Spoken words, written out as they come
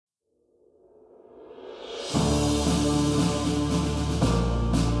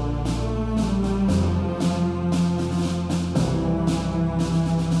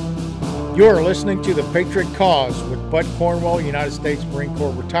You're listening to The Patriot Cause with Bud Cornwell, United States Marine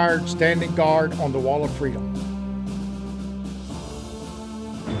Corps retired, standing guard on the Wall of Freedom.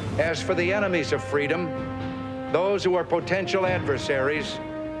 As for the enemies of freedom, those who are potential adversaries,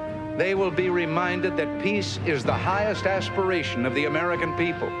 they will be reminded that peace is the highest aspiration of the American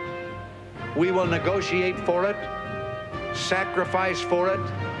people. We will negotiate for it, sacrifice for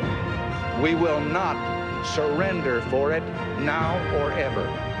it. We will not surrender for it now or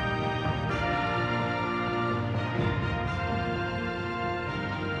ever.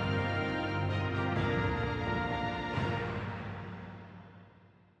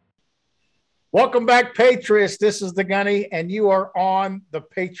 Welcome back, Patriots. This is the Gunny, and you are on The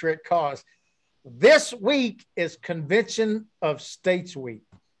Patriot Cause. This week is Convention of States Week.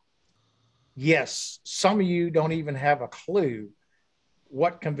 Yes, some of you don't even have a clue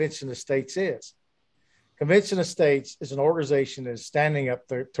what Convention of States is. Convention of States is an organization that is standing up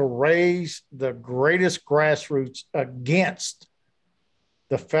there to raise the greatest grassroots against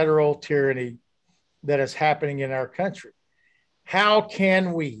the federal tyranny that is happening in our country. How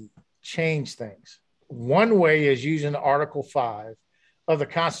can we change things? One way is using Article 5 of the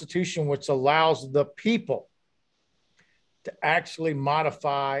Constitution, which allows the people to actually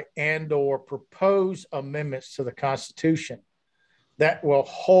modify and or propose amendments to the Constitution that will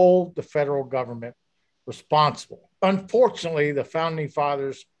hold the federal government responsible. Unfortunately, the Founding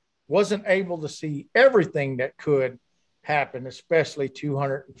Fathers wasn't able to see everything that could happen, especially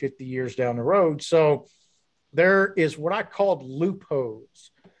 250 years down the road. So there is what I called loopholes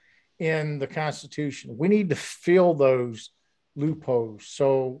in the Constitution. We need to fill those loopholes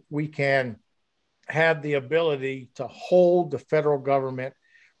so we can have the ability to hold the federal government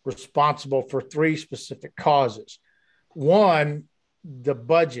responsible for three specific causes. One, the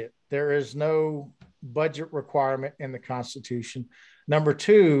budget. There is no budget requirement in the Constitution. Number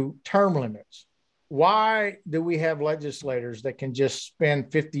two, term limits. Why do we have legislators that can just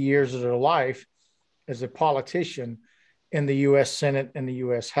spend 50 years of their life as a politician in the U.S. Senate and the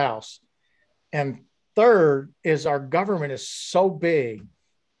U.S. House? And third is our government is so big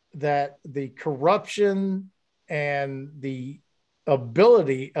that the corruption and the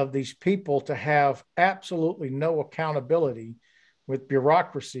ability of these people to have absolutely no accountability with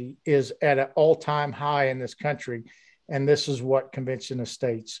bureaucracy is at an all-time high in this country. And this is what Convention of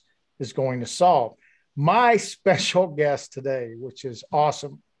States is going to solve. My special guest today, which is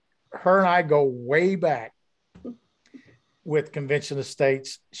awesome, her and I go way back with Convention of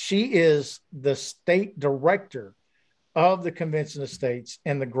States. She is the state director of the Convention of States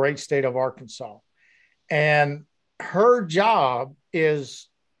in the great state of Arkansas. And her job is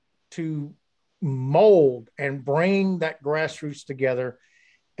to mold and bring that grassroots together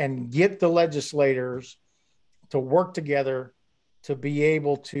and get the legislators to work together to be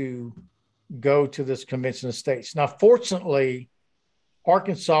able to go to this Convention of States. Now, fortunately,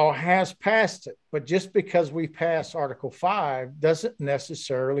 Arkansas has passed it, but just because we pass Article 5 doesn't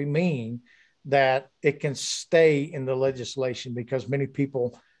necessarily mean that it can stay in the legislation, because many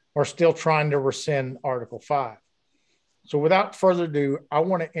people are still trying to rescind Article 5. So without further ado, I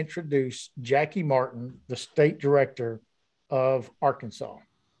want to introduce Jackie Martin, the state director of Arkansas.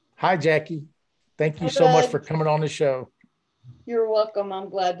 Hi, Jackie. Thank you so much for coming on the show. You're welcome. I'm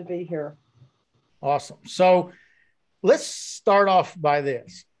glad to be here. Awesome. So let's start off by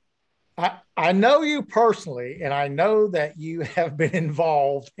this. I know you personally, and I know that you have been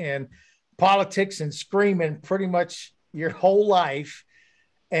involved in politics and screaming pretty much your whole life.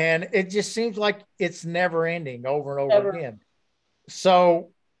 And it just seems like it's never ending over and over again.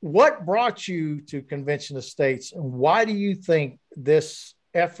 So what brought you to Convention of States, and why do you think this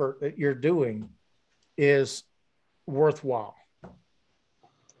effort that you're doing is worthwhile?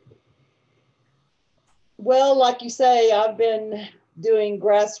 Well, like you say, I've been doing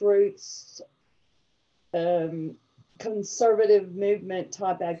grassroots conservative movement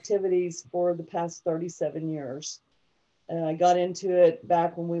type activities for the past 37 years. I got into it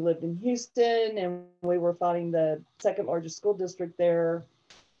back when we lived in Houston, and we were fighting the second largest school district there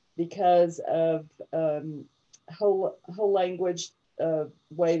because of whole language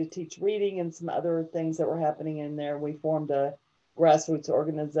way to teach reading and some other things that were happening in there. We formed a grassroots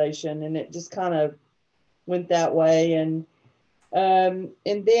organization, and it just kind of went that way. And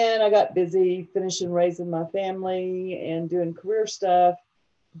then I got busy finishing raising my family and doing career stuff.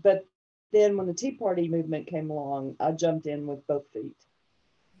 But then when the Tea Party movement came along, I jumped in with both feet,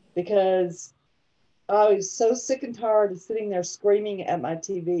 because I was so sick and tired of sitting there screaming at my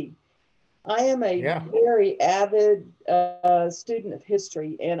TV. I am a very avid student of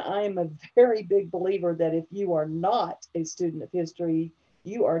history, and I am a very big believer that if you are not a student of history,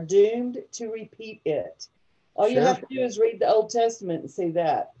 You are doomed to repeat it. All you have to do is read the Old Testament and see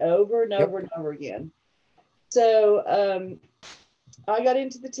that over and over and over again. So I got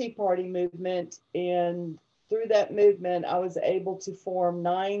into the Tea Party movement, and through that movement, I was able to form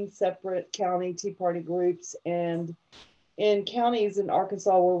 9 separate county Tea Party groups. And in counties in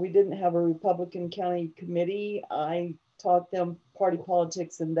Arkansas where we didn't have a Republican county committee, I taught them party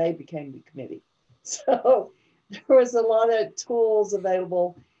politics and they became the committee. So there was a lot of tools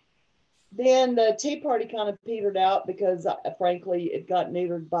available. Then the Tea Party kind of petered out because, frankly, it got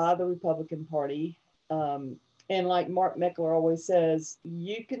neutered by the Republican Party. And like Mark Meckler always says,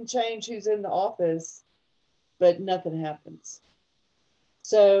 you can change who's in the office, but nothing happens.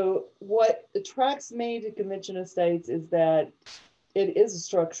 So what attracts me to Convention of States is that it is a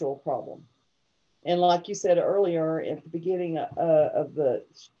structural problem. And like you said earlier at the beginning of the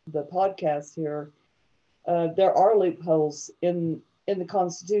podcast here, there are loopholes in the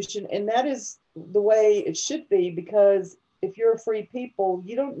Constitution, and that is the way it should be, because if you're a free people,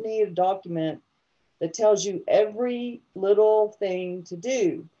 you don't need a document that tells you every little thing to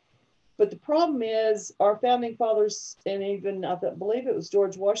do. But the problem is our founding fathers, and even I believe it was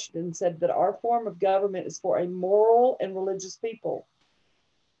George Washington, said that our form of government is for a moral and religious people.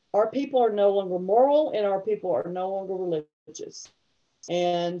 Our people are no longer moral and our people are no longer religious.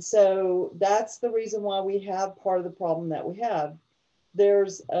 And so that's the reason why we have part of the problem that we have.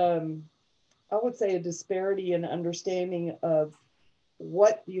 There's, I would say, a disparity in understanding of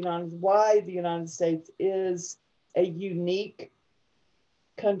why the United States is a unique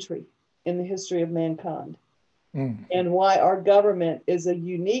country in the history of mankind, and why our government is a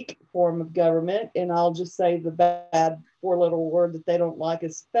unique form of government. And I'll just say the bad 4-letter word that they don't like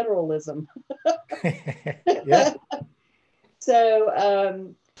is federalism. Yeah.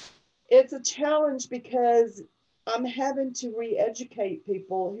 So it's a challenge because I'm having to re-educate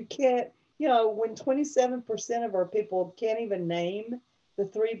people who can't, when 27% of our people can't even name the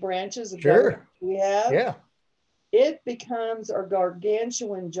 3 branches of government we have, it becomes a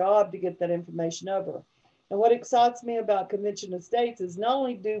gargantuan job to get that information over. And what excites me about Convention of States is not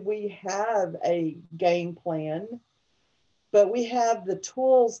only do we have a game plan, but we have the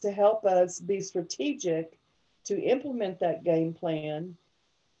tools to help us be strategic to implement that game plan.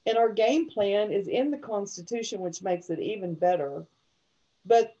 And our game plan is in the Constitution, which makes it even better.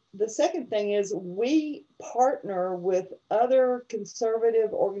 But the second thing is we partner with other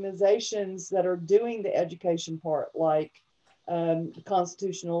conservative organizations that are doing the education part, like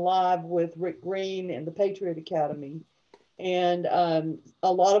Constitutional Alive with Rick Green and the Patriot Academy. And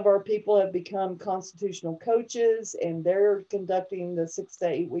a lot of our people have become constitutional coaches, and they're conducting the 6 to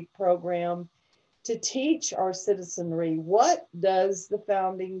 8 week program to teach our citizenry what does the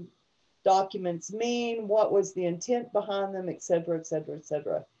founding documents mean, what was the intent behind them, et cetera, et cetera, et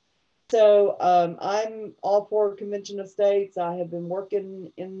cetera. So I'm all for Convention of States. I have been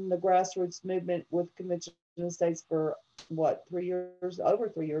working in the grassroots movement with Convention of States for over 3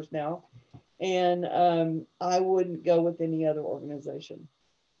 years now. And I wouldn't go with any other organization.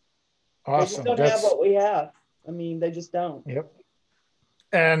 Awesome. They just don't have what we have. I mean, they just don't. Yep.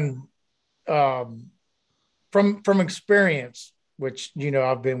 And from experience, which,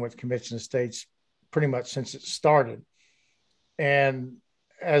 I've been with Convention of States pretty much since it started. And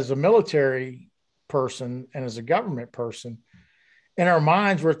as a military person and as a government person, in our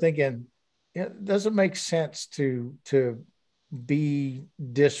minds, we're thinking, it doesn't make sense to be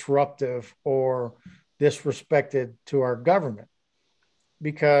disruptive or disrespected to our government,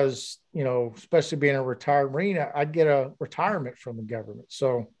 because, especially being a retired Marine, I'd get a retirement from the government.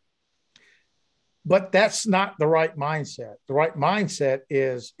 So, but that's not the right mindset. The right mindset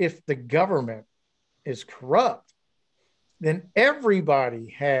is, if the government is corrupt, then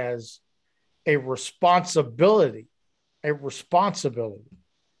everybody has a responsibility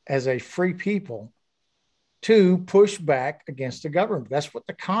as a free people to push back against the government. That's what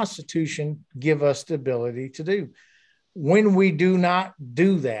the Constitution gives us the ability to do. When we do not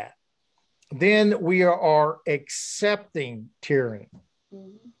do that, then we are accepting tyranny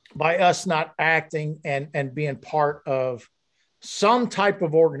by us not acting and being part of some type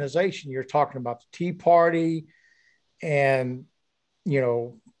of organization. You're talking about the Tea Party and,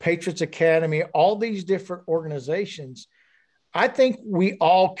 Patriots Academy, all these different organizations. I think we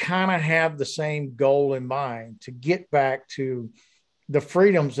all kind of have the same goal in mind, to get back to the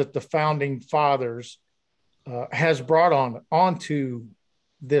freedoms that the founding fathers has brought onto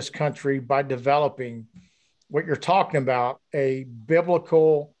this country by developing what you're talking about, a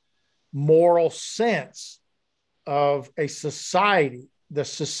biblical moral sense of a society. The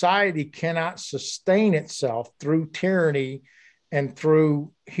society cannot sustain itself through tyranny and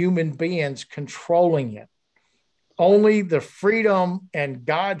through human beings controlling it. Only the freedom and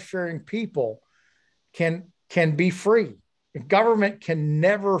God-fearing people can be free. The government can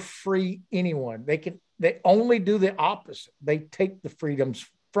never free anyone. They only do the opposite. They take the freedoms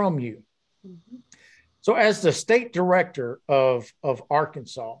from you. Mm-hmm. So as the state director of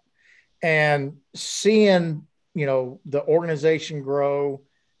Arkansas and seeing, the organization grow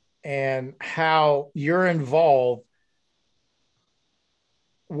and how you're involved,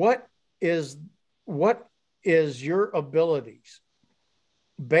 what is your abilities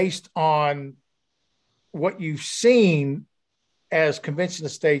based on what you've seen as Convention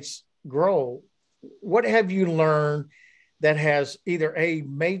of States grow? What have you learned that has either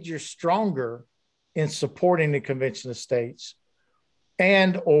made you stronger in supporting the Convention of States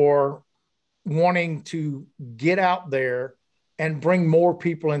and or wanting to get out there and bring more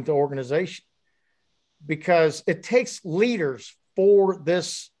people into organization? Because it takes leaders for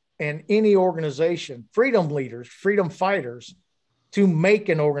this and any organization, freedom leaders, freedom fighters, to make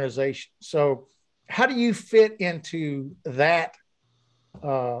an organization. So how do you fit into that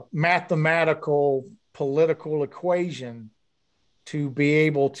mathematical political equation to be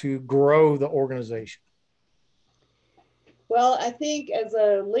able to grow the organization? Well, I think as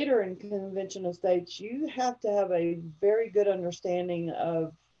a leader in Convention of States, you have to have a very good understanding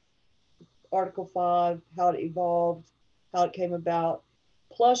of Article 5, how it evolved, how it came about.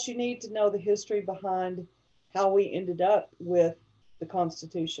 Plus, you need to know the history behind how we ended up with the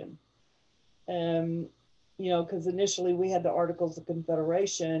Constitution. Because initially we had the Articles of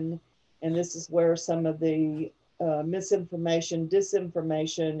Confederation, and this is where some of the misinformation,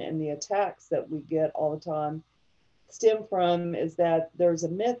 disinformation, and the attacks that we get all the time stem from, is that there's a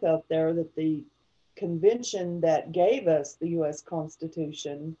myth out there that the convention that gave us the U.S.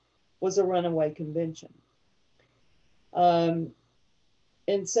 Constitution was a runaway convention.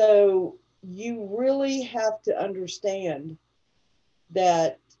 And so you really have to understand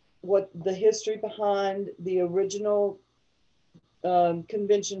that what the history behind the original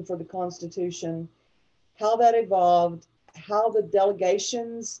convention for the Constitution, how that evolved, how the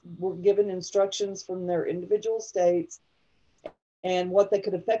delegations were given instructions from their individual states, and what they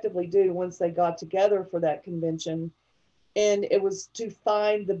could effectively do once they got together for that convention. And it was to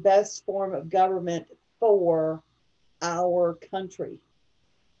find the best form of government for our country.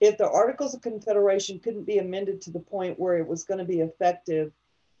 If the Articles of Confederation couldn't be amended to the point where it was going to be effective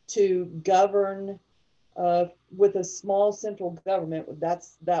to govern with a small central government,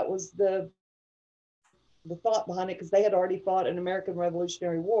 that was the thought behind it, because they had already fought an American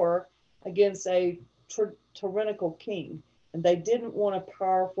Revolutionary War against a tyrannical king, and they didn't want a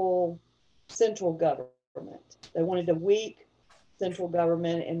powerful central government. They wanted a weak central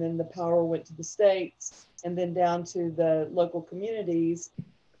government, and then the power went to the states and then down to the local communities,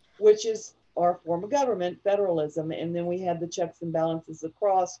 which is our form of government, federalism. And then we had the checks and balances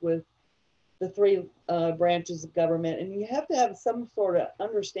across with the three branches of government. And you have to have some sort of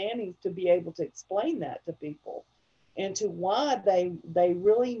understanding to be able to explain that to people and to why they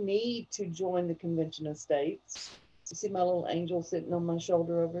really need to join the Convention of States. You see my little angel sitting on my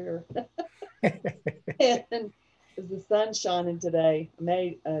shoulder over here. And is the sun shining today?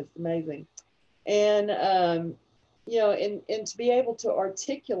 It's amazing. And, and to be able to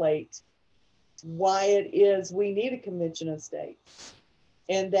articulate why it is we need a Convention of States,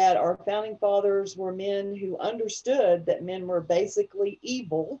 and that our founding fathers were men who understood that men were basically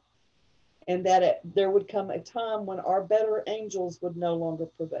evil, and that there would come a time when our better angels would no longer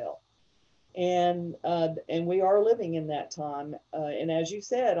prevail. And we are living in that time. And as you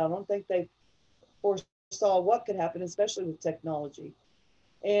said, I don't think they foresaw what could happen, especially with technology.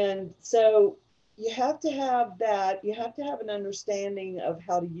 And so you have to have that. You have to have an understanding of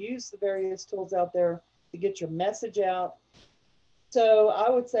how to use the various tools out there to get your message out. So I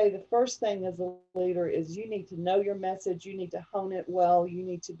would say the first thing as a leader is you need to know your message. You need to hone it well. You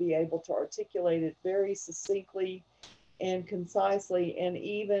need to be able to articulate it very succinctly and concisely, and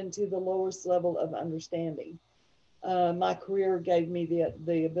even to the lowest level of understanding. My career gave me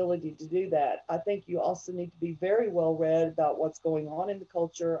the ability to do that. I think you also need to be very well read about what's going on in the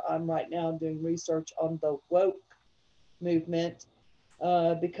culture. I'm right now doing research on the woke movement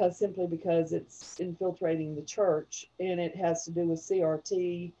because it's infiltrating the church, and it has to do with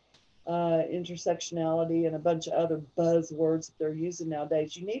CRT, intersectionality, and a bunch of other buzzwords that they're using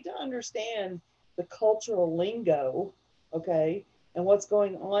nowadays. You need to understand the cultural lingo, okay, and what's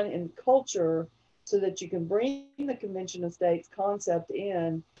going on in culture, so that you can bring the Convention of States concept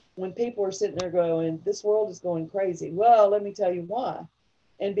in when people are sitting there going, this world is going crazy. Well, let me tell you why.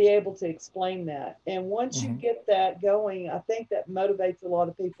 and be able to explain that. And once you get that going, I think that motivates a lot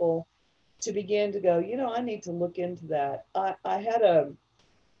of people to begin to go, I need to look into that. I had a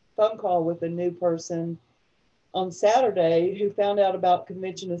phone call with a new person on Saturday who found out about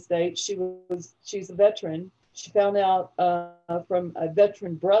convention estates. She's a veteran. She found out from a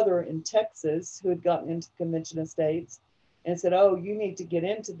veteran brother in Texas who had gotten into convention estates and said, oh, you need to get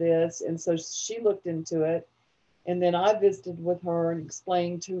into this. And so she looked into it. And then I visited with her and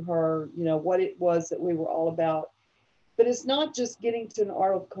explained to her, what it was that we were all about. But it's not just getting to an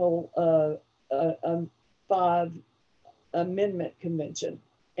Article 5 amendment convention.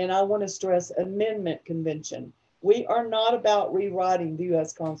 And I want to stress amendment convention. We are not about rewriting the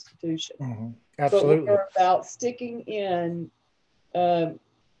U.S. Constitution. Mm-hmm. Absolutely. But we're about sticking in,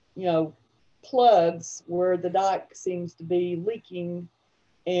 plugs where the dike seems to be leaking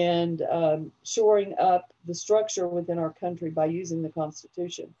and shoring up the structure within our country by using the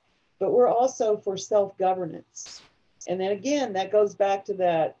Constitution. But we're also for self-governance. And then again, that goes back to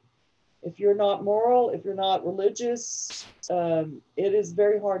that. If you're not moral, if you're not religious, it is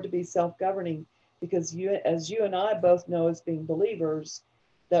very hard to be self-governing, because as you and I both know as being believers,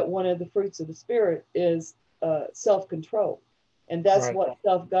 that one of the fruits of the Spirit is self-control. And that's right. What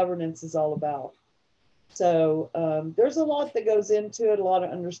self-governance is all about. So there's a lot that goes into it, a lot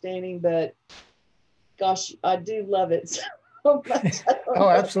of understanding, but gosh, I do love it so much. Oh,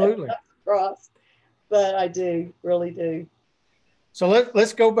 absolutely. But I do, really do. So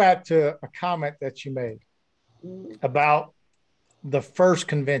let's go back to a comment that you made about the first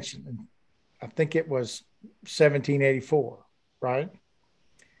convention. I think it was 1784, right?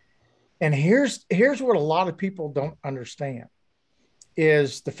 And here's what a lot of people don't understand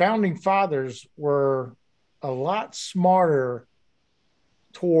is the founding fathers were a lot smarter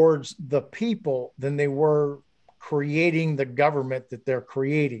towards the people than they were creating the government that they're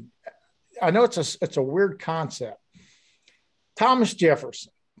creating. I know it's a weird concept. Thomas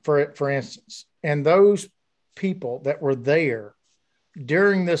Jefferson, for instance, and those people that were there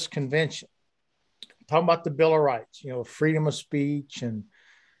during this convention, talking about the Bill of Rights, freedom of speech and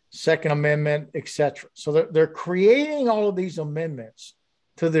Second Amendment, etc. So they're creating all of these amendments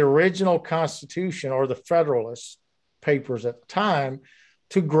to the original Constitution or the Federalist Papers at the time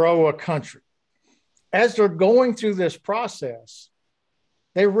to grow a country. As they're going through this process,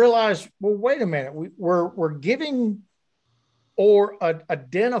 they realize, well, wait a minute, we're giving or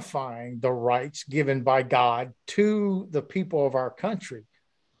identifying the rights given by God to the people of our country.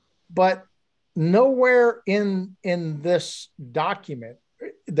 But nowhere in this document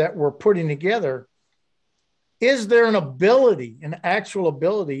that we're putting together is there an actual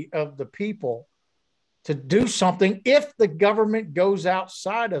ability of the people to do something if the government goes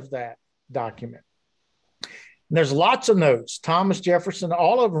outside of that document. And there's lots of notes, Thomas Jefferson,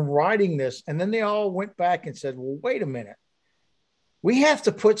 all of them writing this, and then they all went back and said, well, wait a minute. We have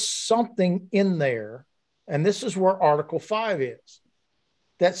to put something in there, and this is where Article 5 is,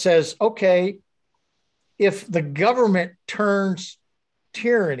 that says, okay, if the government turns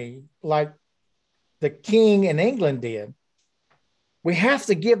tyranny like the king in England did, we have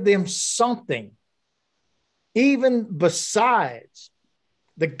to give them something, even besides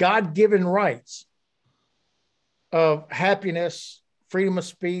the God-given rights of happiness, freedom of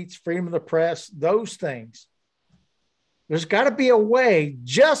speech, freedom of the press, those things. There's got to be a way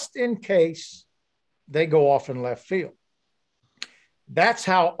just in case they go off in left field. That's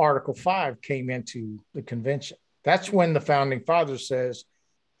how Article 5 came into the convention. That's when the founding fathers says,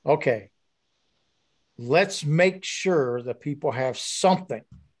 okay, let's make sure that people have something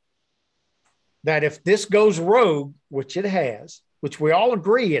that if this goes rogue, which it has, which we all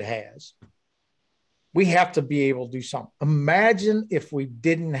agree it has, we have to be able to do something. Imagine if we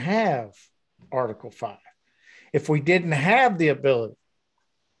didn't have Article 5. If we didn't have the ability,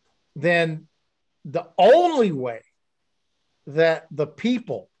 then the only way that the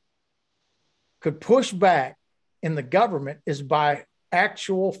people could push back in the government is by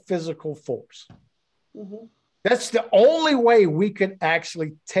actual physical force. Mm-hmm. That's the only way we could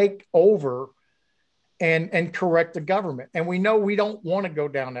actually take over and correct the government. And we know we don't want to go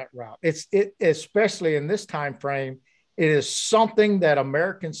down that route. It especially in this time frame, it is something that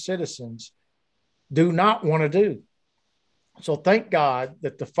American citizens do not want to do. So thank God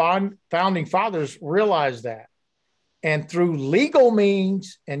that the founding fathers realized that. And through legal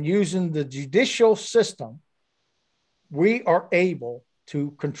means and using the judicial system, we are able to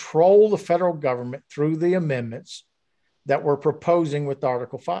control the federal government through the amendments that we're proposing with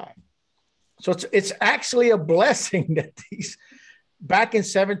Article 5. So it's actually a blessing that back in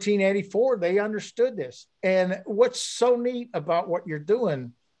 1784, they understood this. And what's so neat about what you're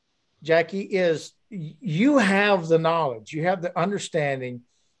doing, Jackie, is you have the knowledge, you have the understanding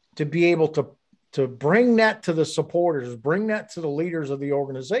to be able to bring that to the supporters, bring that to the leaders of the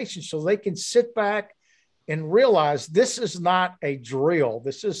organization so they can sit back and realize this is not a drill.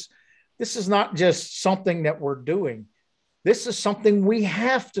 This is not just something that we're doing. This is something we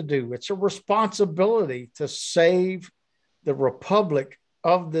have to do. It's a responsibility to save the republic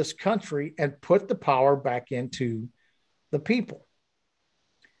of this country and put the power back into the people.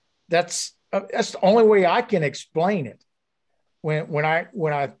 That's the only way I can explain it. When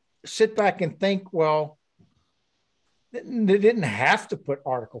I sit back and think, well, they didn't have to put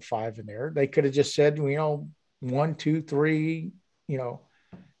Article 5 in there. They could have just said, 1, 2, 3,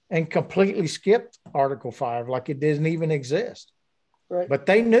 and completely skipped Article 5 like it didn't even exist. Right. But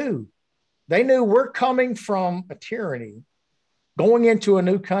they knew we're coming from a tyranny, going into a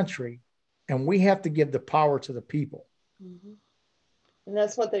new country, and we have to give the power to the people. Mm-hmm. And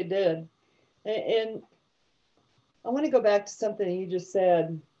that's what they did. And I want to go back to something you just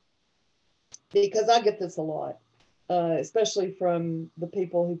said, because I get this a lot, especially from the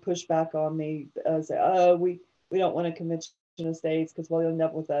people who push back on me, say, oh, we don't want a convention of states because we'll end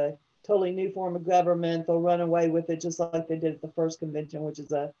up with a totally new form of government. They'll run away with it just like they did at the first convention, which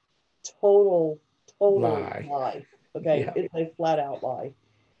is a total lie. Okay, yeah. It's a flat out lie.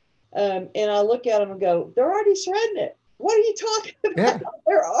 And I look at them and go, they're already shredding it. What are you talking about? Yeah.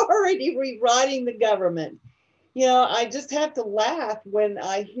 They're already rewriting the government. I just have to laugh when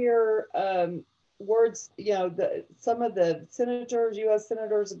I hear words, some of the senators, U.S.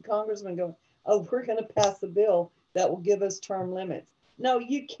 senators and congressmen go, oh, we're going to pass a bill that will give us term limits. No,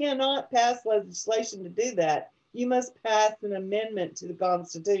 you cannot pass legislation to do that. You must pass an amendment to the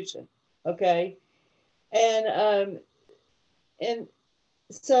Constitution. Okay. And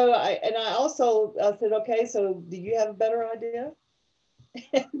so I also said, okay, so do you have a better idea?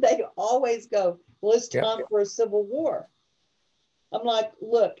 And they always go, well, it's time for a civil war. I'm like,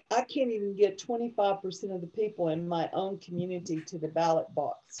 look, I can't even get 25% of the people in my own community to the ballot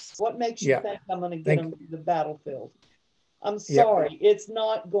box. What makes you think I'm going to get them to the battlefield? I'm sorry, it's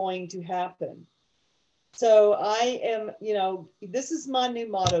not going to happen. So I am, this is my new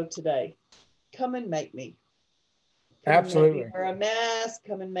motto today. Come and make me. Absolutely. Wear a mask,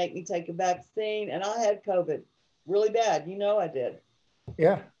 come and make me take a vaccine. And I had COVID really bad. I did.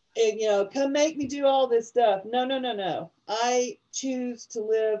 Yeah. And, come make me do all this stuff. No. I choose to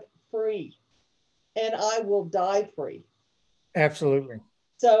live free and I will die free. Absolutely.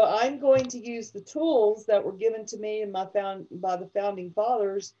 So I'm going to use the tools that were given to me and by the founding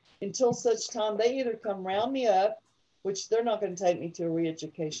fathers until such time they either come round me up, which they're not going to take me to a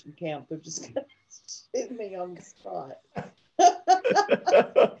re-education camp. They're just going to shoot me on the spot.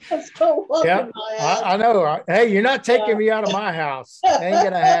 I know. Hey, you're not taking me out of my house. It ain't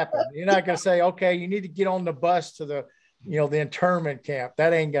gonna happen. You're not gonna say, okay, you need to get on the bus to the, the internment camp.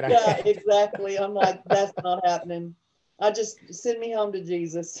 That ain't gonna happen. Yeah, exactly. I'm like, that's not happening. I just send me home to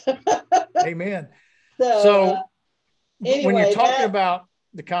Jesus. Amen. So anyway, when you're talking about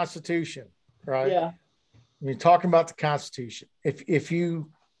the Constitution, right? Yeah. When you're talking about the Constitution, if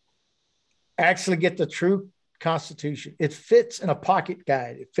you actually get the true Constitution, it fits in a pocket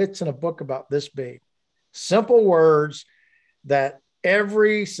guide. It fits in a book about this big. Simple words that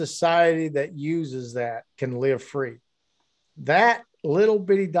every society that uses that can live free. That little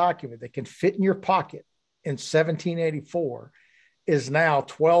bitty document that can fit in your pocket in 1784 is now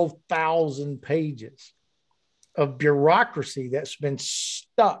 12,000 pages of bureaucracy that's been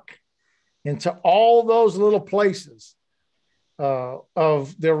stuck into all those little places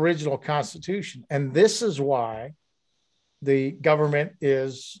of the original Constitution. And this is why the government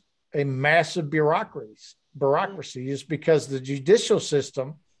is a massive bureaucracy is because the judicial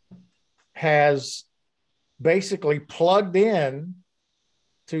system has basically plugged in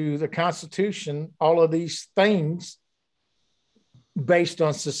to the Constitution all of these things based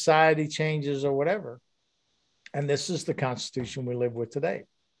on society changes or whatever. And this is the Constitution we live with today.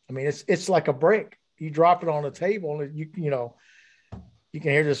 I mean, it's like a brick. You drop it on the table and you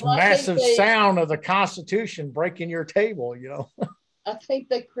can hear this massive sound of the Constitution breaking your table, I think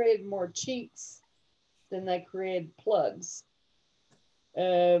they created more cheats than they created plugs.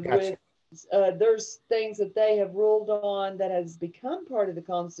 Gotcha. There's things that they have ruled on that has become part of the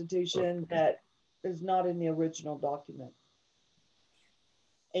Constitution that is not in the original document.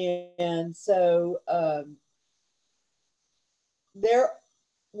 And so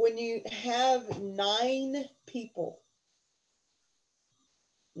when you have 9 people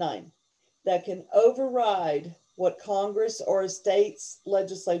that can override what Congress or a state's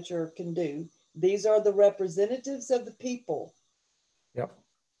legislature can do. These are the representatives of the people. Yep.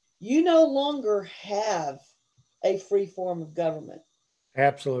 You no longer have a free form of government.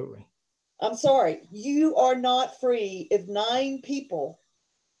 Absolutely. I'm sorry, you are not free if 9 people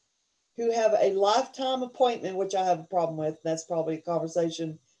who have a lifetime appointment, which I have a problem with, that's probably a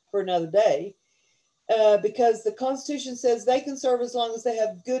conversation for another day, because the Constitution says they can serve as long as they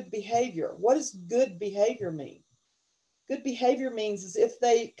have good behavior. What does good behavior mean? Good behavior means is if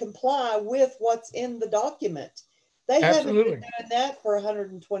they comply with what's in the document. They haven't been doing that for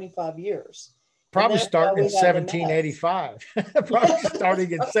 125 years. Probably starting in 1785. Probably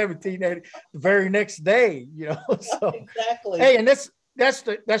starting in 1780, the very next day, you know. So, exactly. Hey, and that's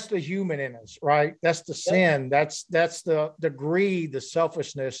the human in us, right? That's the sin. That's the greed, the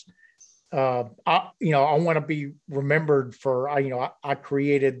selfishness. I want to be remembered for, I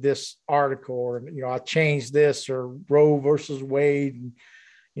created this article, or, I changed this, or Roe versus Wade. And,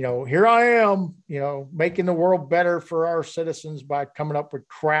 here I am, making the world better for our citizens by coming up with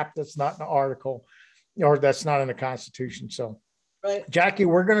crap that's not in the article or that's not in the Constitution. So, right. Jackie,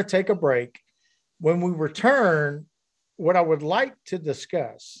 we're going to take a break. When we return, what I would like to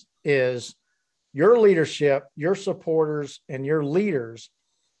discuss is your leadership, your supporters, and your leaders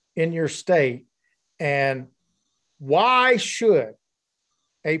in your state, and why should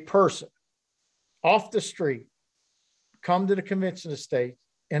a person off the street come to the Convention of States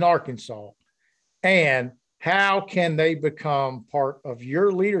in Arkansas, and how can they become part of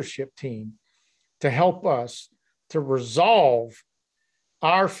your leadership team to help us to resolve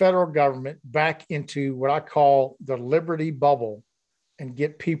our federal government back into what I call the liberty bubble and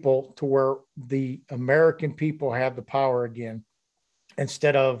get people to where the American people have the power again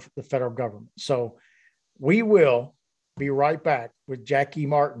instead of the federal government. So we will be right back with Jackie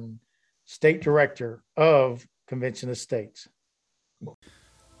Martin, State Director of Convention of States.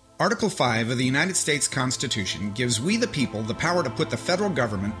 Article 5 of the United States Constitution gives we the people the power to put the federal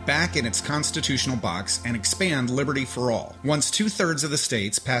government back in its constitutional box and expand liberty for all. Once 2/3 of the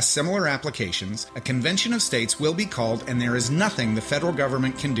states pass similar applications, a convention of states will be called, and there is nothing the federal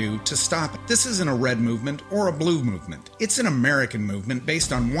government can do to stop it. This isn't a red movement or a blue movement. It's an American movement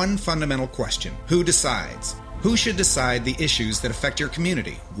based on one fundamental question: who decides? Who should decide the issues that affect your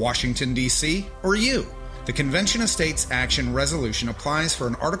community? Washington, D.C., or you? The Convention of States Action Resolution applies for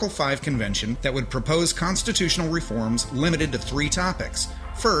an Article 5 convention that would propose constitutional reforms limited to 3 topics.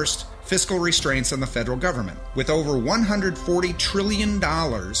 First, fiscal restraints on the federal government. With over $140 trillion in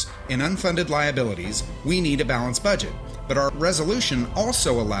unfunded liabilities, we need a balanced budget. But our resolution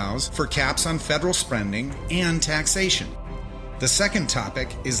also allows for caps on federal spending and taxation. The second topic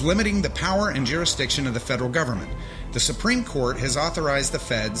is limiting the power and jurisdiction of the federal government. The Supreme Court has authorized the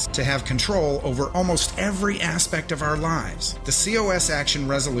feds to have control over almost every aspect of our lives. The COS Action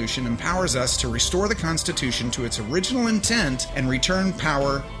Resolution empowers us to restore the Constitution to its original intent and return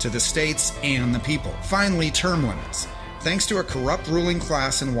power to the states and the people. Finally, term limits. Thanks to a corrupt ruling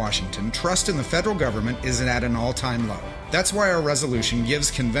class in Washington, trust in the federal government is at an all-time low. That's why our resolution gives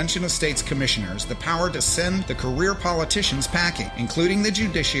Convention of States commissioners the power to send the career politicians packing, including the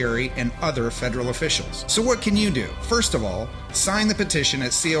judiciary and other federal officials. So what can you do? First of all, sign the petition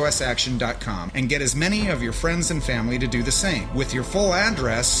at cosaction.com and get as many of your friends and family to do the same. With your full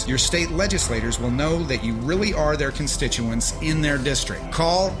address, your state legislators will know that you really are their constituents in their district.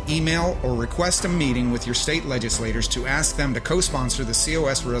 Call, email, or request a meeting with your state legislators to ask them to co-sponsor the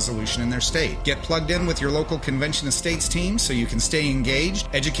COS resolution in their state. Get plugged in with your local Convention of States team so you can stay engaged,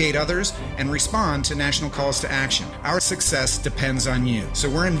 educate others, and respond to national calls to action. Our success depends on you, so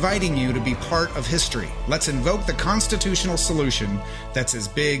we're inviting you to be part of history. Let's invoke the constitutional solution that's as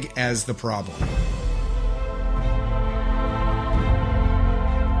big as the problem.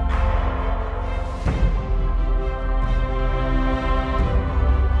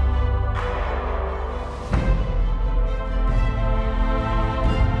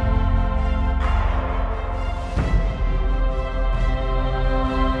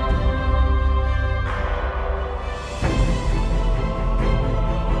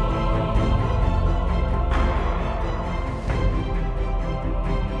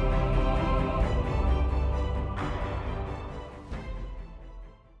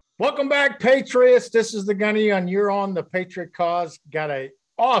 Welcome back, Patriots. This is the Gunny, and you're on the Patriot Cause. Got an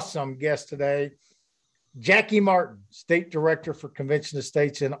awesome guest today, Jackie Martin, State Director for Convention of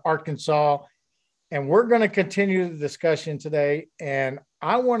States in Arkansas. And we're going to continue the discussion today. And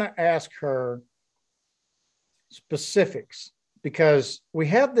I want to ask her specifics because we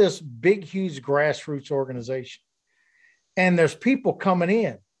have this big, huge grassroots organization and there's people coming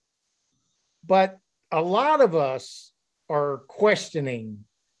in. But a lot of us are questioning,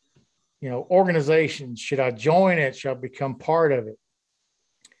 organizations. Should I join it? Should I become part of it?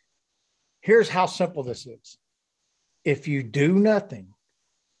 Here's how simple this is. If you do nothing,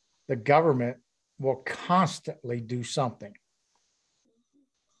 the government will constantly do something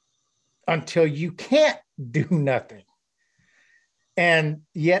until you can't do nothing. And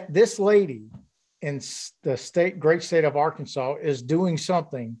yet this lady in the great state of Arkansas is doing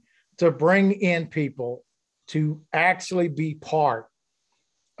something to bring in people to actually be part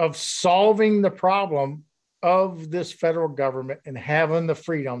of solving the problem of this federal government and having the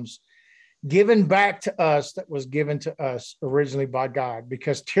freedoms given back to us that was given to us originally by God,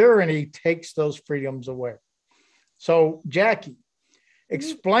 because tyranny takes those freedoms away. So, Jackie,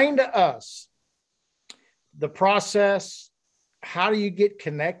 explain to us the process. How do you get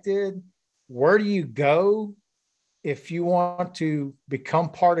connected? Where do you go if you want to become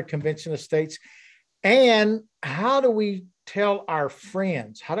part of Convention of States? And how do we tell our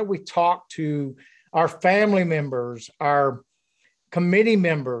friends? How do we talk to our family members, our committee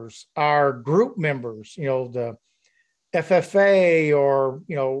members, our group members, the FFA or,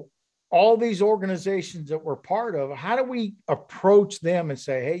 all these organizations that we're part of? How do we approach them and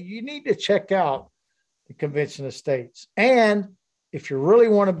say, hey, you need to check out the Convention of States? And if you really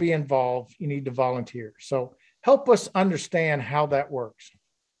want to be involved, you need to volunteer. So help us understand how that works.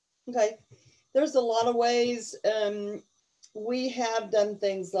 Okay. There's a lot of ways. We have done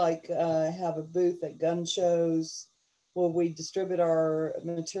things like have a booth at gun shows where we distribute our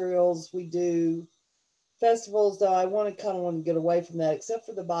materials. We do festivals, though I want to get away from that, except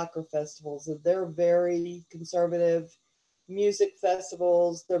for the biker festivals. They're very conservative. Music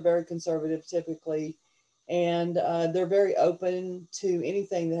festivals, they're very conservative typically. And they're very open to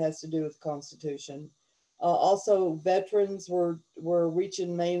anything that has to do with the Constitution. Also, veterans, we're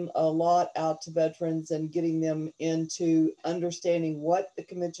reaching a lot out to veterans and getting them into understanding what the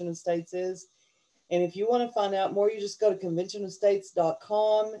Convention of States is. And if you want to find out more, you just go to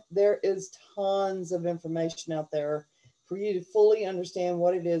conventionofstates.com. There is tons of information out there for you to fully understand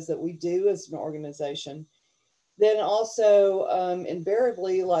what it is that we do as an organization. Then also,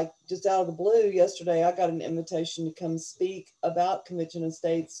 invariably, like just out of the blue, yesterday, I got an invitation to come speak about Convention of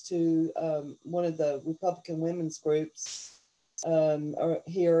States to one of the Republican women's groups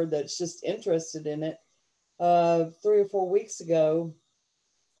here that's just interested in it. 3 or 4 weeks ago,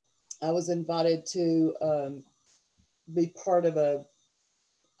 I was invited to be part of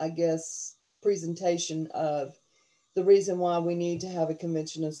presentation of the reason why we need to have a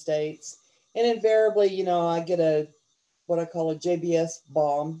Convention of States. And invariably, I get what I call a JBS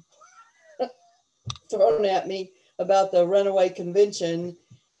bomb thrown at me about the runaway convention.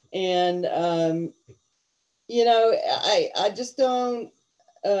 And, I just don't,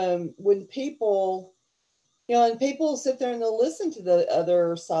 when people, and people sit there and they'll listen to the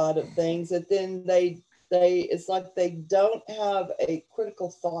other side of things, that then it's like they don't have a critical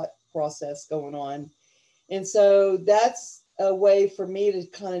thought process going on. And so that's a way for me to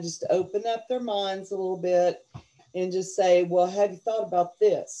kind of just open up their minds a little bit and just say, well, have you thought about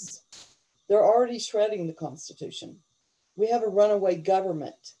this? They're already shredding the Constitution. We have a runaway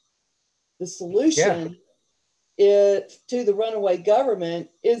government. The solution to the runaway government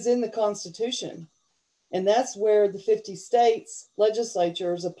is in the Constitution. And that's where the 50 states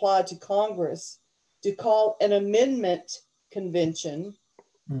legislatures apply to Congress to call an amendment convention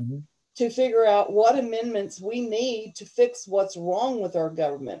to figure out what amendments we need to fix what's wrong with our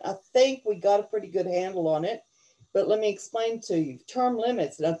government. I think we got a pretty good handle on it, but let me explain to you. Term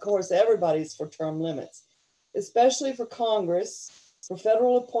limits, and of course, everybody's for term limits, especially for Congress, for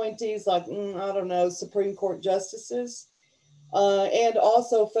federal appointees like, Supreme Court justices, and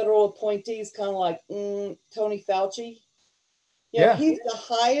also federal appointees kind of like Tony Fauci. He's the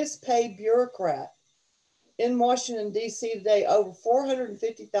highest paid bureaucrat in Washington, D.C. today, over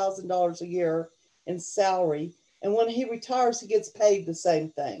 $450,000 a year in salary. And when he retires, he gets paid the same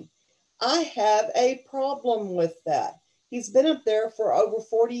thing. I have a problem with that. He's been up there for over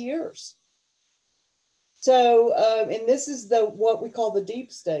 40 years. So, and this is what we call the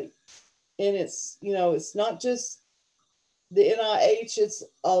deep state. And it's, it's not just the NIH, it's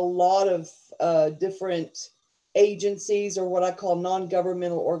a lot of different agencies, or what I call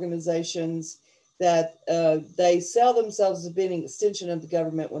non-governmental organizations, that they sell themselves as being an extension of the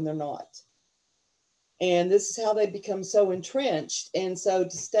government when they're not. And this is how they become so entrenched. And so to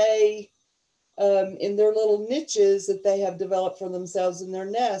stay in their little niches that they have developed for themselves in their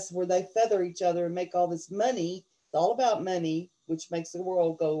nests, where they feather each other and make all this money, it's all about money, which makes the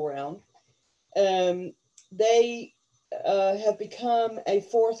world go around. They have become a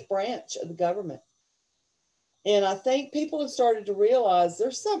fourth branch of the government. And I think people have started to realize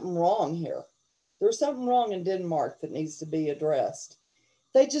there's something wrong here. There's something wrong in Denmark that needs to be addressed.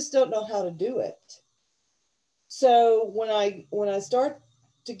 They just don't know how to do it. So when I start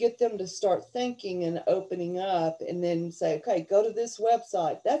to get them to start thinking and opening up, and then say, okay, go to this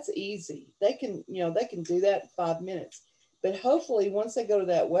website, that's easy. They can do that in 5 minutes. But hopefully once they go to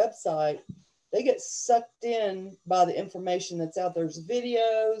that website, they get sucked in by the information that's out there. There's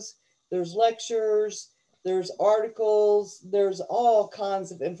videos, there's lectures, there's articles, there's all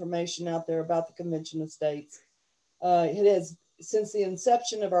kinds of information out there about the Convention of States. It has, since the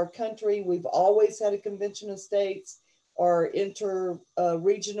inception of our country, we've always had a Convention of States. Our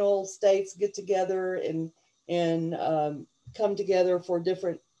inter-regional states get together and come together for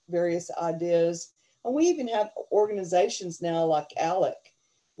different various ideas. And we even have organizations now like ALEC,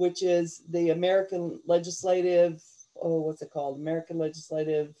 which is the American Legislative, American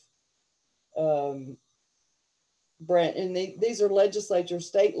Legislative branch. And these are legislatures,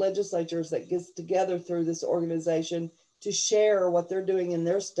 state legislatures that gets together through this organization to share what they're doing in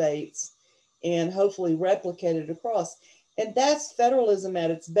their states and hopefully replicate it across. And that's federalism at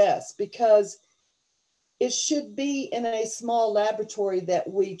its best, because it should be in a small laboratory that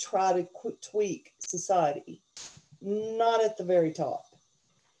we try to tweak society, not at the very top.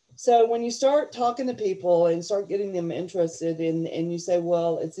 So when you start talking to people and start getting them interested in, and you say,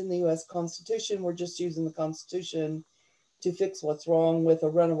 well, it's in the US Constitution, we're just using the Constitution to fix what's wrong with a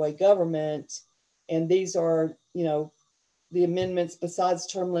runaway government. And these are, the amendments. Besides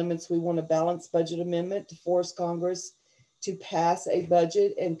term limits, we want a balanced budget amendment to force Congress to pass a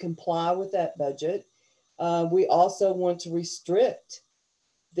budget and comply with that budget. We also want to restrict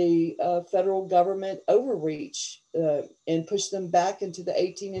the federal government overreach and push them back into the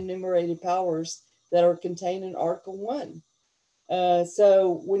 18 enumerated powers that are contained in Article 1.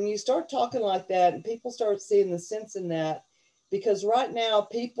 So when you start talking like that and people start seeing the sense in that, because right now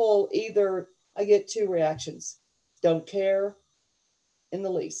people I get two reactions: don't care in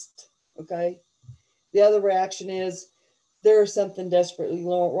the least, okay? The other reaction is, there's something desperately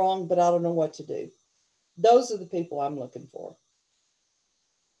wrong, but I don't know what to do. Those are the people I'm looking for.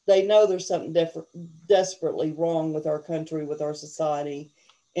 They know there's something desperately wrong with our country, with our society,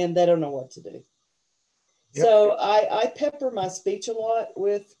 and they don't know what to do. Yep. So I pepper my speech a lot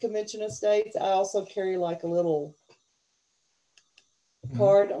with Convention of States. I also carry like a little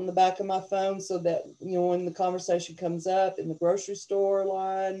card on the back of my phone so that, when the conversation comes up in the grocery store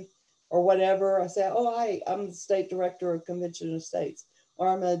line or whatever, I say, oh, hi, I'm the state director of Convention of States, or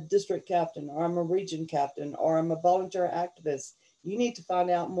I'm a district captain, or I'm a region captain, or I'm a volunteer activist. You need to find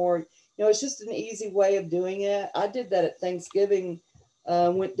out more. It's just an easy way of doing it. I did that at Thanksgiving,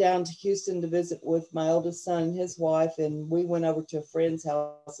 went down to Houston to visit with my oldest son and his wife, and we went over to a friend's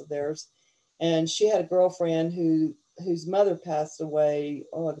house of theirs, and she had a girlfriend whose mother passed away,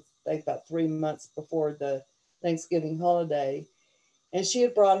 I think about 3 months before the Thanksgiving holiday. And she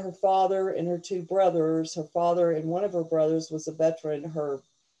had brought her father and her two brothers. Her father and one of her brothers was a veteran. Her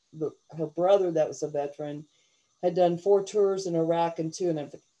brother that was a veteran had done 4 tours in Iraq and 2 in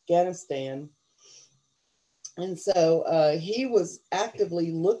Afghanistan. And so he was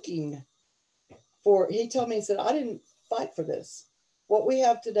actively looking he told me, he said, I didn't fight for this. What we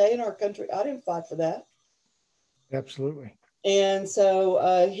have today in our country, I didn't fight for that. Absolutely. And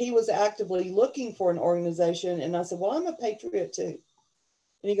so he was actively looking for an organization. And I said, well, I'm a patriot too.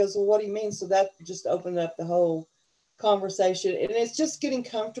 And he goes, well, what do you mean? So that just opened up the whole conversation. And it's just getting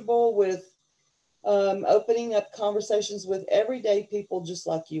comfortable with opening up conversations with everyday people just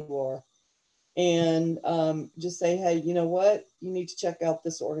like you are. And just say, hey, you know what? You need to check out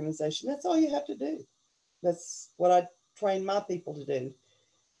this organization. That's all you have to do. That's what I train my people to do.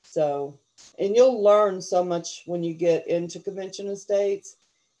 So, and you'll learn so much when you get into Convention of States.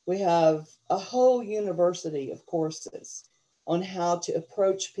 We have a whole university of courses on how to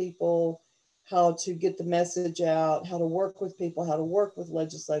approach people, how to get the message out, how to work with people, how to work with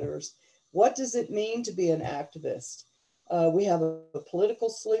legislators. What does it mean to be an activist? We have a political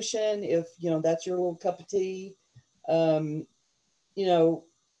solution if, that's your little cup of tea, all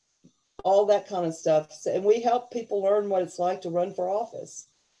that kind of stuff. So, and we help people learn what it's like to run for office.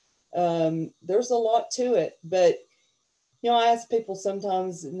 There's a lot to it, but, I ask people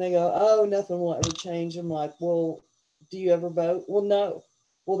sometimes and they go, oh, nothing will ever change. I'm like, well, do you ever vote? Well, no.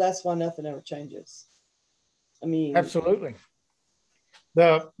 Well, that's why nothing ever changes. I mean, absolutely.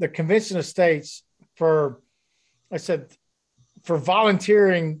 The Convention of States, for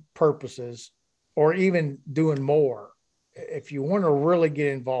volunteering purposes, or even doing more, if you want to really get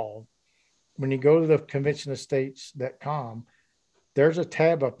involved, when you go to the conventionofstates.com, there's a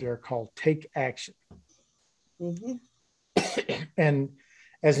tab up there called Take Action. Mm-hmm. And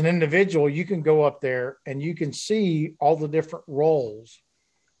as an individual, you can go up there and you can see all the different roles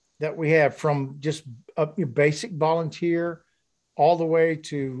that we have, from just your basic volunteer all the way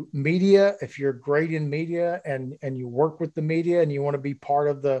to media. If you're great in media and you work with the media and you want to be part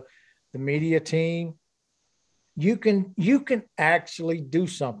of the media team, you can actually do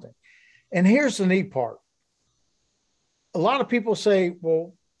something. And here's the neat part. A lot of people say,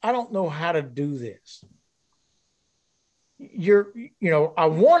 well, I don't know how to do this. I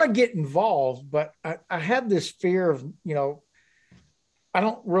want to get involved, but I have this fear of, I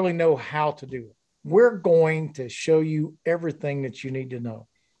don't really know how to do it. We're going to show you everything that you need to know.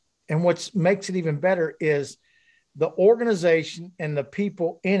 And what makes it even better is the organization and the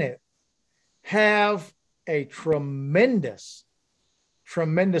people in it have a tremendous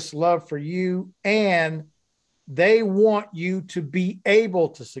love for you, and they want you to be able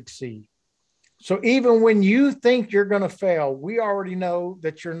to succeed. So even when you think you're going to fail, we already know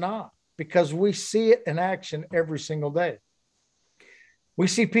that you're not, because we see it in action every single day. We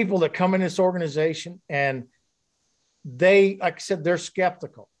see people that come in this organization and they, like I said, they're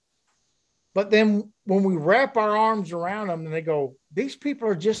skeptical. But then when we wrap our arms around them and they go, these people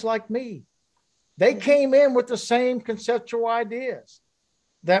are just like me. They came in with the same conceptual ideas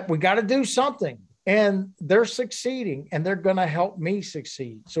that we got to do something, and they're succeeding, and they're going to help me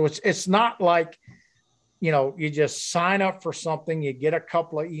succeed. So it's not like, you just sign up for something, you get a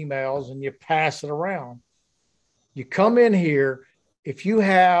couple of emails and you pass it around. You come in here, if you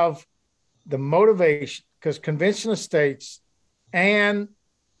have the motivation, because Convention of States and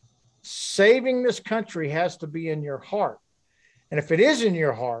saving this country has to be in your heart. And if it is in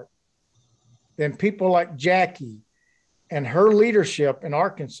your heart, then people like Jackie and her leadership in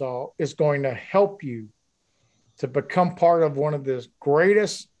Arkansas is going to help you to become part of one of the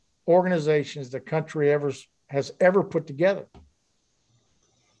greatest organizations the country has ever put together.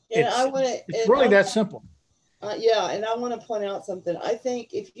 And it's really that simple. And I want to point out something. I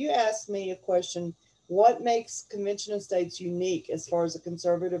think if you ask me a question, what makes Convention of States unique as far as a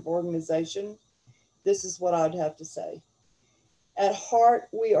conservative organization, this is what I'd have to say. At heart,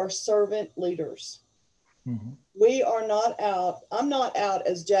 we are servant leaders. Mm-hmm. We are not out. I'm not out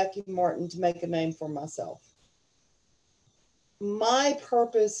as Jackie Martin to make a name for myself. My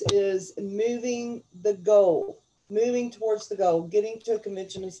purpose is moving towards the goal, getting to a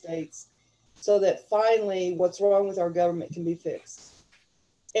Convention of States, so that finally what's wrong with our government can be fixed.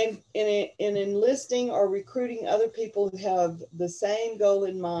 And in enlisting or recruiting other people who have the same goal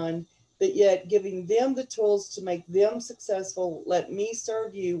in mind, but yet giving them the tools to make them successful. Let me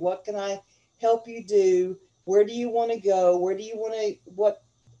serve you. What can I help you do? Where do you want to go? Where do you want to,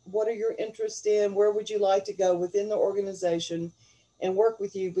 what are your interests in? Where would you like to go within the organization, and work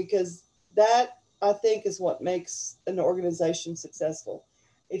with you? Because that, I think, is what makes an organization successful.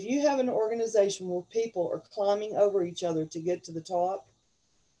 If you have an organization where people are climbing over each other to get to the top,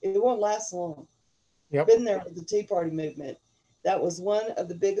 it won't last long. Yep. Been there with the Tea Party movement. That was one of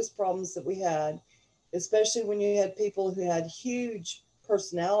the biggest problems that we had, especially when you had people who had huge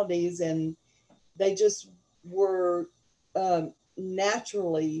personalities and they just were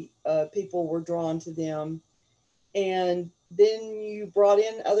naturally, people were drawn to them. And then you brought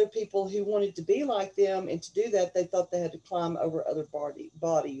in other people who wanted to be like them. And to do that, they thought they had to climb over other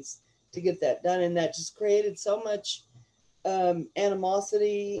bodies to get that done. And that just created so much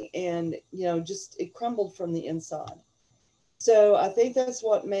animosity, and, just it crumbled from the inside. So I think that's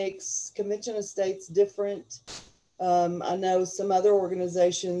what makes Convention of States different. I know some other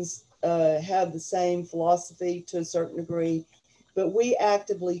organizations have the same philosophy to a certain degree, but we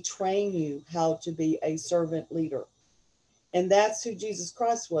actively train you how to be a servant leader. And that's who Jesus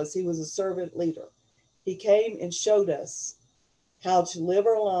Christ was. He was a servant leader. He came and showed us how to live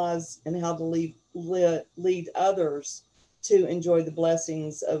our lives and how to lead others to enjoy the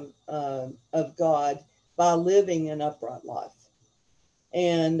blessings of God by living an upright life.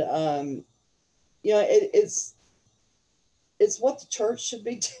 And, it's what the church should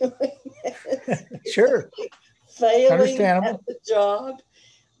be doing. Sure. Failing at the job.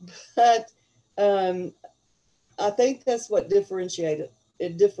 But I think that's what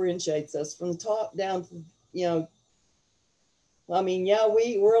differentiates us from the top down.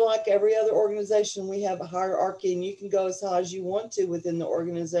 We're like every other organization. We have a hierarchy, and you can go as high as you want to within the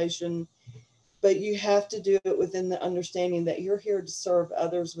organization, but you have to do it within the understanding that you're here to serve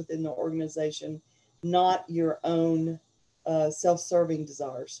others within the organization, not your own self-serving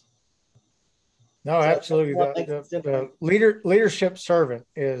desires. No, so absolutely. The leadership servant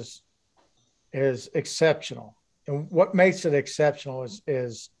is exceptional. And what makes it exceptional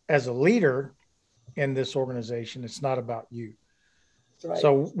is as a leader, in this organization. It's not about you. Right.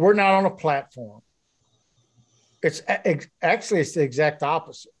 So we're not on a platform. It's actually, it's the exact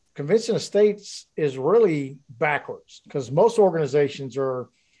opposite. Convention of States is really backwards because most organizations are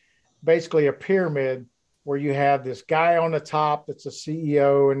basically a pyramid where you have this guy on the top that's a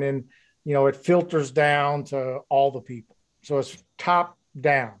CEO, and then, you know, it filters down to all the people. So it's top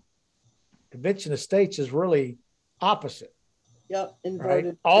down. Convention of States is really opposite. Yep.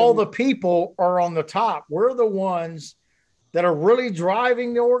 Right? All the people are on the top. We're the ones that are really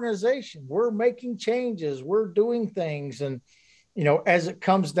driving the organization. We're making changes. We're doing things. And, you know, as it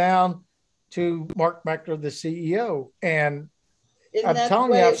comes down to Mark Meckler, the CEO, and I'm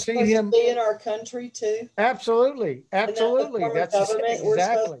telling you, I've seen him be in our country too. Absolutely. Absolutely. That's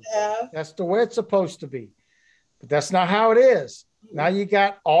exactly. That's the way it's supposed to be. But that's not how it is. Now you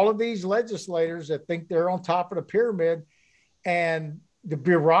got all of these legislators that think they're on top of the pyramid, and the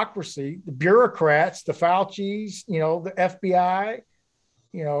bureaucracy, the bureaucrats, the Faucis, you know, the FBI,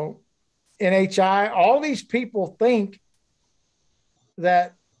 you know, NHI, all these people think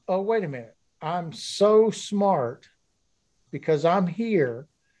that, oh, wait a minute, I'm so smart because I'm here.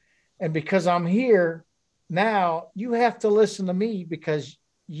 And because I'm here, now you have to listen to me because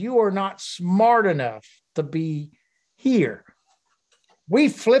you are not smart enough to be here. We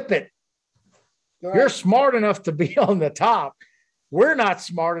flip it. Right. You're smart enough to be on the top. We're not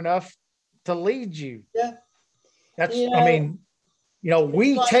smart enough to lead you. Yeah. That's, you know, I mean, you know,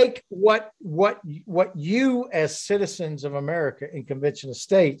 we take what you as citizens of America in Convention of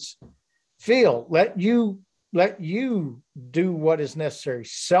States feel, let you do what is necessary.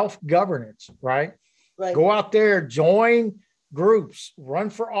 Self-governance, right? Right. Go out there, join groups, run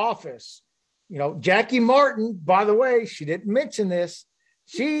for office. You know, Jackie Martin, by the way, she didn't mention this.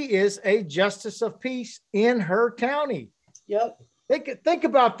 She is a justice of peace in her county. Yep. Think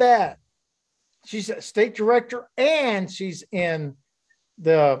about that. She's a state director and she's in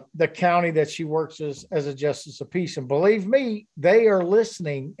the county that she works as a justice of peace. And believe me, they are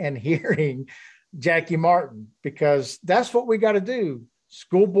listening and hearing Jackie Martin, because that's what we got to do.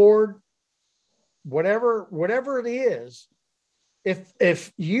 School board, whatever it is,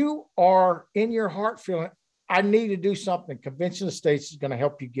 if you are in your heart feeling, I need to do something, Convention of States is going to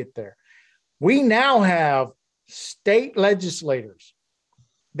help you get there. We now have state legislators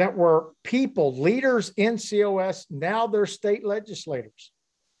that were people, leaders in COS. Now they're state legislators.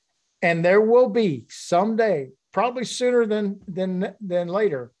 And there will be someday, probably sooner than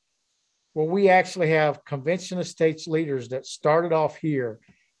later, where we actually have Convention of States leaders that started off here,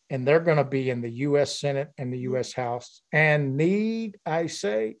 and they're going to be in the U.S. Senate and the U.S. House, and need, I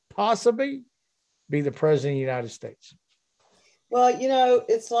say, possibly be the President of the United States. Well, you know,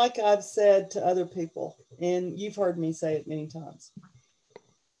 it's like I've said to other people, and you've heard me say it many times.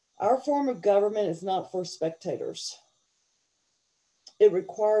 Our form of government is not for spectators. It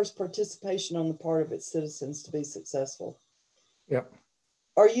requires participation on the part of its citizens to be successful. Yep.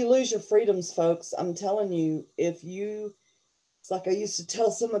 Or you lose your freedoms, folks. I'm telling you, it's like I used to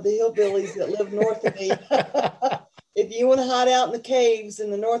tell some of the hillbillies that live north of me, if you want to hide out in the caves in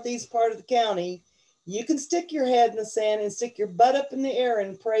the northeast part of the county, you can stick your head in the sand and stick your butt up in the air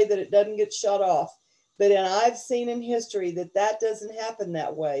and pray that it doesn't get shot off. But I've seen in history that doesn't happen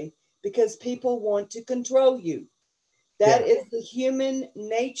that way, because people want to control you. That is the human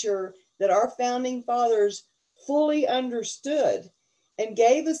nature that our founding fathers fully understood and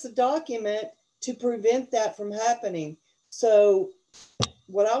gave us a document to prevent that from happening. So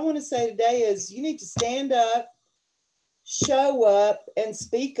what I want to say today is you need to stand up, show up, and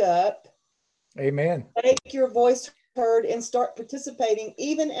speak up. Amen. Make your voice heard and start participating,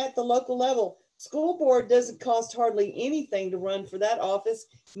 even at the local level. School board doesn't cost hardly anything to run for that office.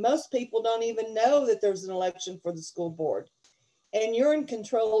 Most people don't even know that there's an election for the school board. And you're in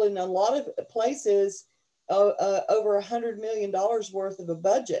control in a lot of places, over $100 million worth of a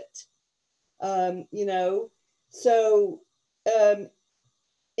budget. You know, so, and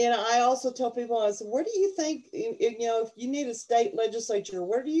I also tell people, I said, where do you think, you know, if you need a state legislature,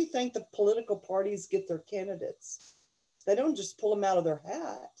 where do you think the political parties get their candidates? They don't just pull them out of their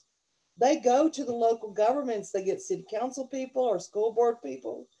hat. They go to the local governments. They get city council people or school board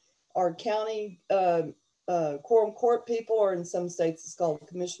people or county quorum court people, or in some states it's called the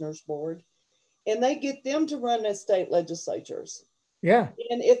commissioners board. And they get them to run as state legislatures. Yeah.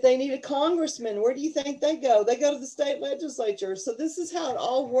 And if they need a congressman, where do you think they go? They go to the state legislature. So this is how it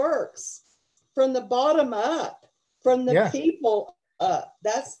all works, from the bottom up, from the people up.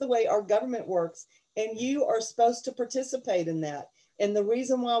 That's the way our government works. And you are supposed to participate in that. And the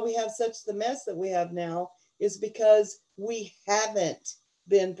reason why we have such the mess that we have now is because we haven't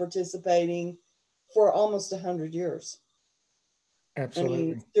been participating for almost 100 years. Absolutely. I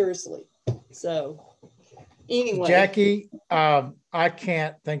mean, seriously. So anyway. Jackie, I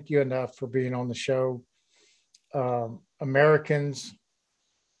can't thank you enough for being on the show. Americans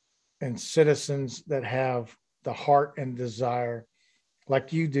and citizens that have the heart and desire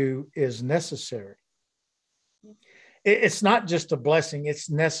like you do is necessary. It's not just a blessing, it's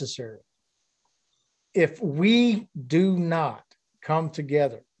necessary. If we do not come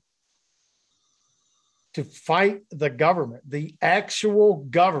together to fight the government, the actual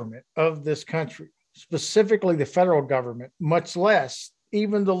government of this country, specifically the federal government, much less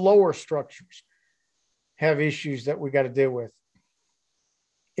even the lower structures have issues that we got to deal with.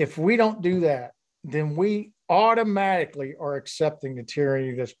 If we don't do that, then we automatically are accepting the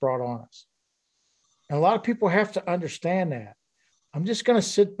tyranny that's brought on us. And a lot of people have to understand that. I'm just going to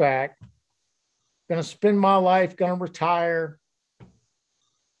sit back, going to spend my life, going to retire.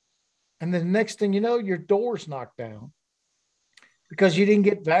 And then the next thing you know, your door's knocked down because you didn't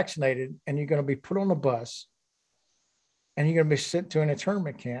get vaccinated, and you're going to be put on a bus and you're going to be sent to an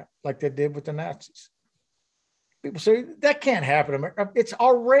internment camp like they did with the Nazis. People say that can't happen. It's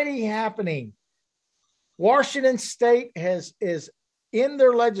already happening. Washington State is in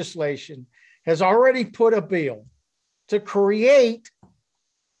their legislation, has already put a bill to create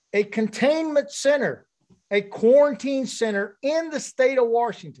a containment center, a quarantine center in the state of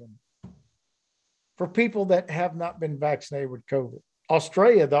Washington for people that have not been vaccinated with COVID.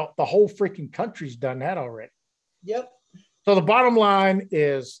 Australia, the whole freaking country's done that already. Yep. So the bottom line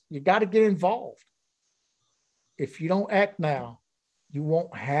is you got to get involved. If you don't act now, you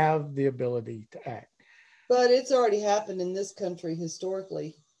won't have the ability to act. But it's already happened in this country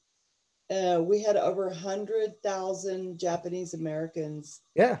historically. We had over 100,000 Japanese Americans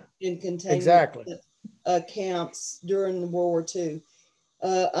in containment camps during World War II.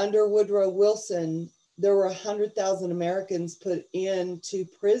 Under Woodrow Wilson, there were 100,000 Americans put into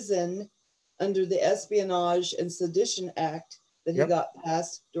prison under the Espionage and Sedition Act that he got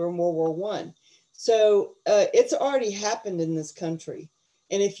passed during World War I. So it's already happened in this country.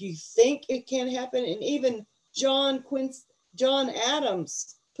 And if you think it can happen, and even John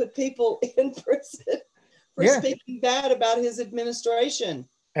Adams put people in prison for speaking bad about his administration.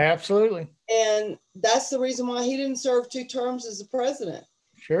 Absolutely. And that's the reason why he didn't serve 2 terms as a president.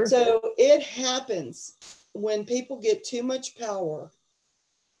 Sure. So it happens when people get too much power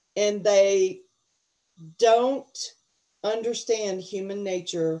and they don't understand human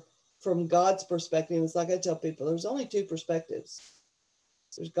nature from God's perspective. It's like I tell people, there's only 2 perspectives.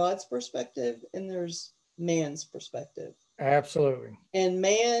 There's God's perspective and there's man's perspective. Absolutely. And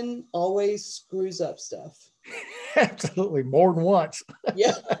man always screws up stuff. Absolutely. More than once.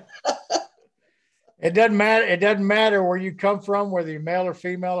 Yeah. It doesn't matter. It doesn't matter where you come from, whether you're male or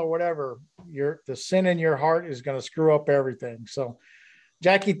female or whatever. The sin in your heart is going to screw up everything. So,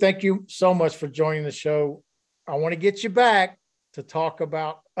 Jackie, thank you so much for joining the show. I want to get you back to talk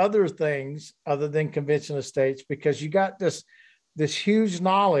about other things other than Convention of States, because you got this huge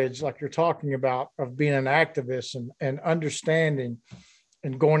knowledge, like you're talking about, of being an activist and understanding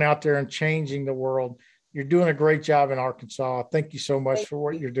and going out there and changing the world. You're doing a great job in Arkansas. Thank you so much for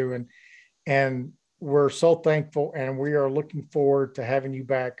what you're doing. And we're so thankful, and we are looking forward to having you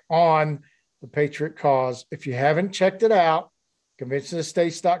back on the Patriot Cause. If you haven't checked it out,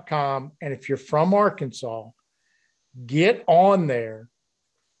 conventionofstates.com. And if you're from Arkansas, get on there,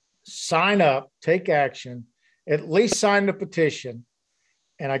 sign up, take action, at least sign the petition.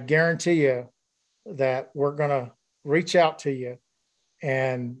 And I guarantee you that we're going to reach out to you.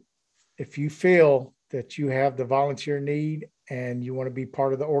 And if you feel that you have the volunteer need and you want to be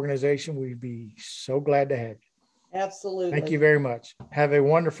part of the organization, we'd be so glad to have you. Absolutely. Thank you very much. Have a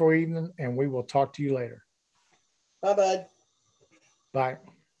wonderful evening, and we will talk to you later. Bye, bud. Bye.